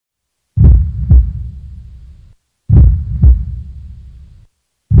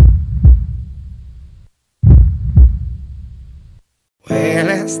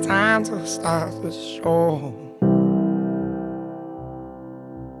it's time to start the show.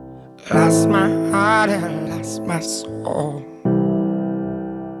 Lost my heart and lost my soul.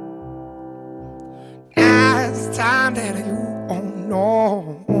 Now it's time that you won't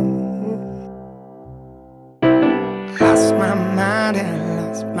know. Lost my mind and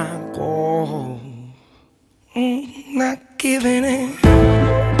lost my goal. Not giving in.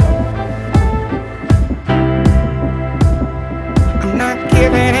 I'm not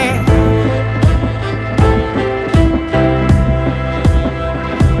giving in.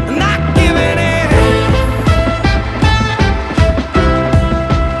 I'm not giving in.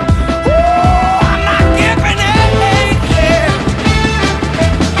 Ooh, I'm not giving in.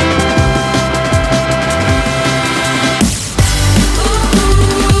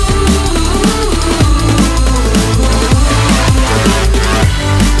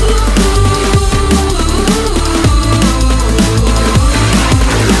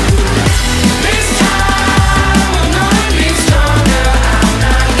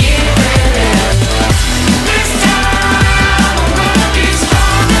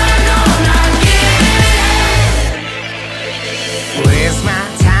 Waste my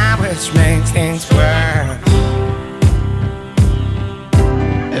time, which makes things worse.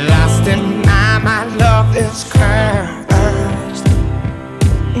 Lost in my love is cursed.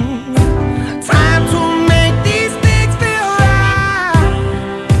 Time to make these things feel right.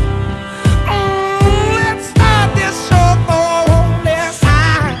 Let's start this show on this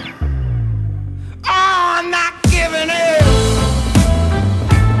high. Oh, I'm not giving it.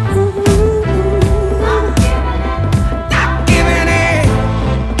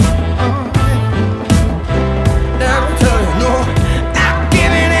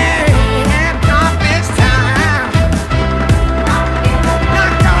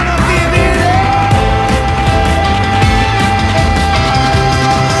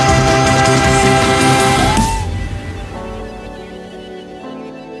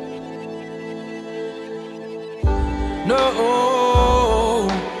 No.